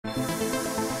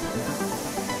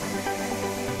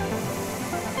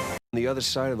the other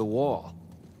side of the wall.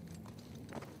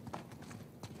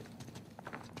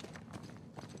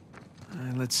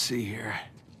 Let's see here.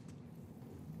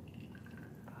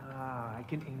 Ah, I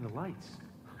can aim the lights.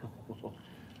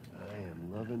 I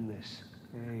am loving this.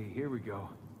 Hey, here we go.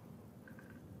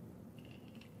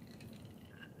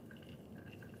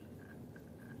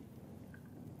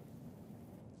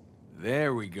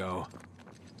 There we go.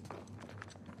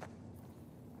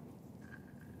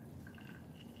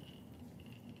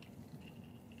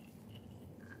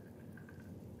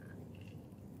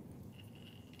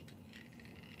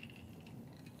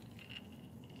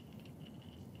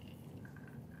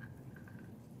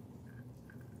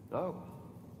 Oh,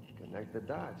 connect the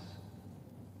dots.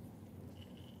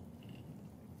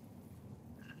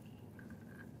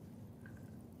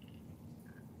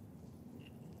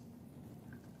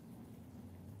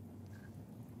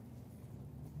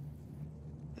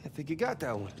 I think you got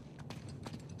that one.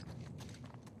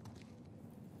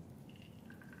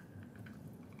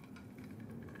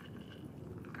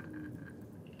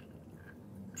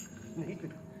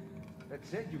 Nathan,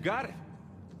 that's it. You got it.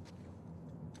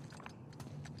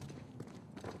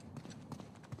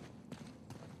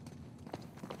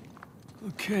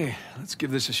 Okay, let's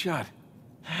give this a shot.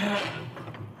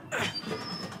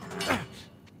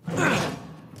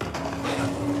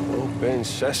 Open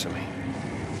sesame.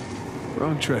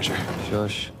 Wrong treasure.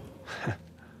 Shush.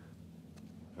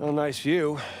 Well, nice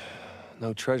view.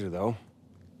 No treasure, though.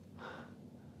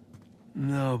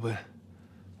 No, but...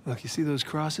 Look, you see those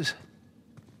crosses?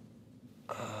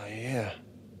 Yeah.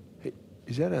 Hey,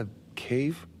 is that a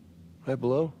cave right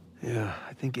below? Yeah,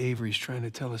 I think Avery's trying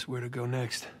to tell us where to go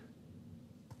next.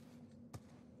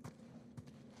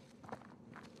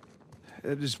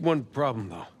 There's one problem,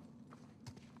 though.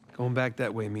 Going back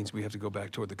that way means we have to go back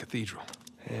toward the cathedral.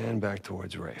 And back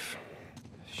towards Rafe.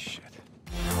 Shit.